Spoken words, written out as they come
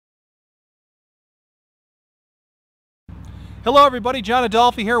Hello everybody, John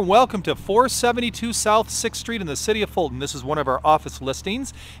Adolfi here. Welcome to 472 South 6th Street in the city of Fulton. This is one of our office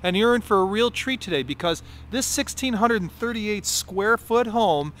listings, and you're in for a real treat today because this 1,638 square foot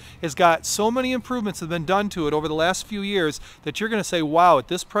home has got so many improvements that have been done to it over the last few years that you're going to say, wow, at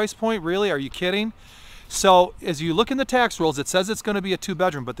this price point, really? Are you kidding? So as you look in the tax rolls, it says it's going to be a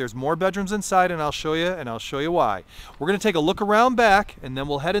 2-bedroom, but there's more bedrooms inside, and I'll show you why. We're going to take a look around back, and then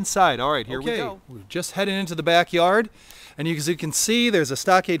we'll head inside. All right, here we go. We're just heading into the backyard, and as you can see, there's a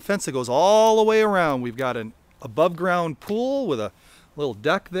stockade fence that goes all the way around. We've got an above-ground pool with a little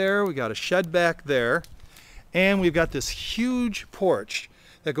deck there. We got a shed back there, and we've got this huge porch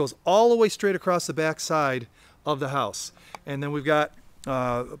that goes all the way straight across the back side of the house. And then we've got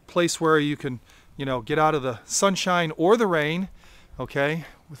a place where you can get out of the sunshine or the rain, okay?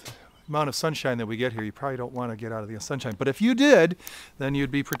 With the amount of sunshine that we get here, you probably don't want to get out of the sunshine. But if you did, then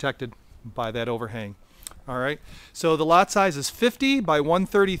you'd be protected by that overhang. All right, so the lot size is 50 by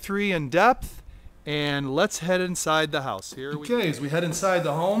 133 in depth, and let's head inside the house. Here we go. Okay, as we head inside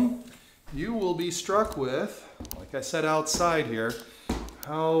the home, you will be struck with, like I said outside here,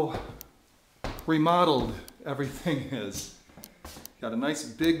 how remodeled everything is. Got a nice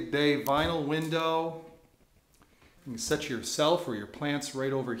big bay vinyl window. You can set yourself or your plants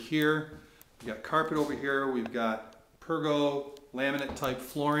right over here. We got carpet over here. We've got pergo laminate type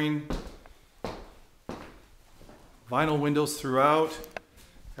flooring. Vinyl windows throughout.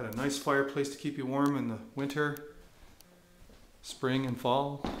 Got a nice fireplace to keep you warm in the winter, spring and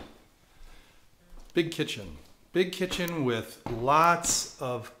fall. Big kitchen. Big kitchen with lots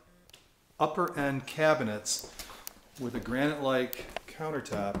of upper end cabinets with a granite-like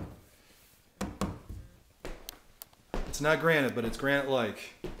countertop. It's not granite, but it's granite-like.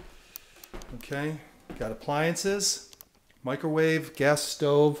 Okay, got appliances, microwave, gas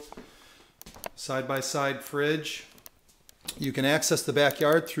stove, side-by-side fridge. You can access the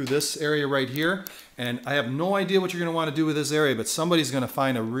backyard through this area right here, and I have no idea what you're going to want to do with this area, but somebody's going to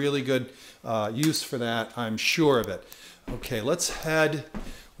find a really good use for that, I'm sure of it. Okay, let's head.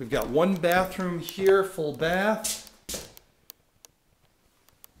 We've got one bathroom here, full bath.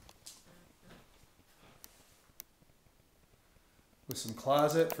 With some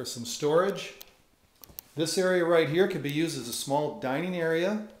closet for some storage. This area right here could be used as a small dining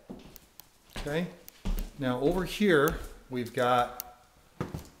area. Okay, now over here we've got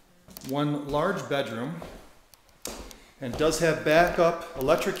one large bedroom, and does have backup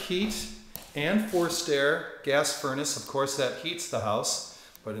electric heat and forced air gas furnace. Of course, that heats the house,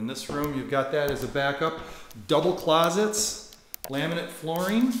 but in this room you've got that as a backup. Double closets, laminate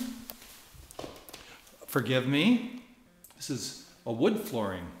flooring. Forgive me, this is a wood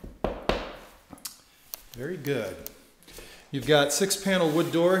flooring. Very good. You've got 6-panel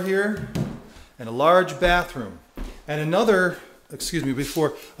wood door here and a large bathroom. And another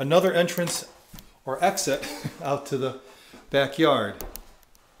entrance or exit out to the backyard.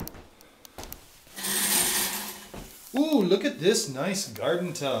 Ooh, look at this nice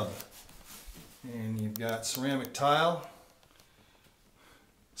garden tub. And you've got ceramic tile.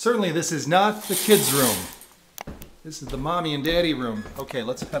 Certainly this is not the kids' room. This is the mommy and daddy room. Okay,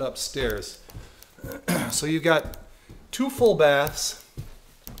 let's head upstairs. So you've got 2 full baths,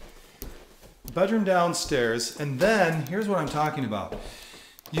 bedroom downstairs, and then here's what I'm talking about.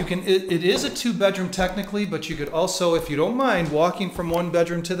 You can, it is a 2-bedroom technically, but you could also, if you don't mind, walking from one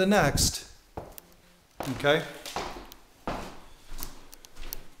bedroom to the next. Okay?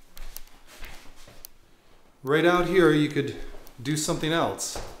 Right out here you could do something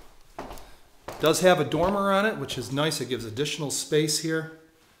else. Does have a dormer on it, which is nice. It gives additional space here.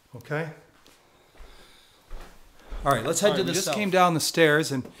 Okay. All right, let's head to the south. We just came down the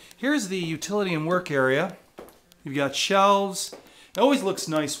stairs, and here's the utility and work area. You've got shelves. It always looks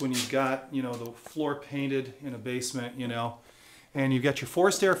nice when you've got, the floor painted in a basement, And you've got your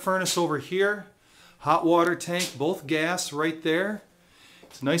forced air furnace over here, hot water tank, both gas right there.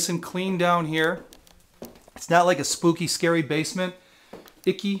 It's nice and clean down here. It's not like a spooky, scary basement.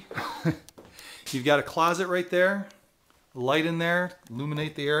 Icky. You've got a closet right there, a light in there,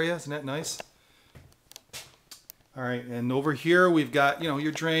 illuminate the area. Isn't that nice? All right, and over here we've got,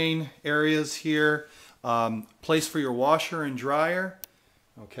 your drain areas here, place for your washer and dryer.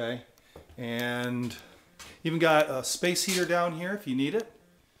 Okay, and even got a space heater down here if you need it.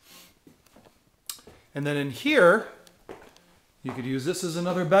 And then in here, you could use this as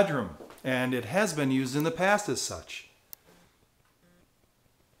another bedroom, and it has been used in the past as such.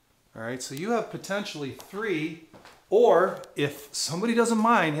 All right, so you have potentially 3, or if somebody doesn't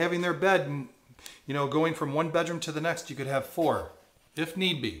mind having their bed, going from one bedroom to the next, you could have 4, if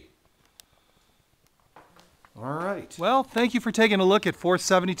need be. All right. Well, thank you for taking a look at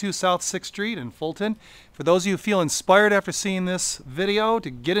 472 South 6th Street in Fulton. For those of you who feel inspired after seeing this video to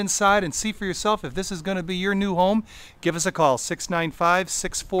get inside and see for yourself if this is going to be your new home, give us a call,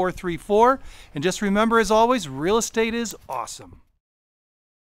 695-6434. And just remember, as always, real estate is awesome.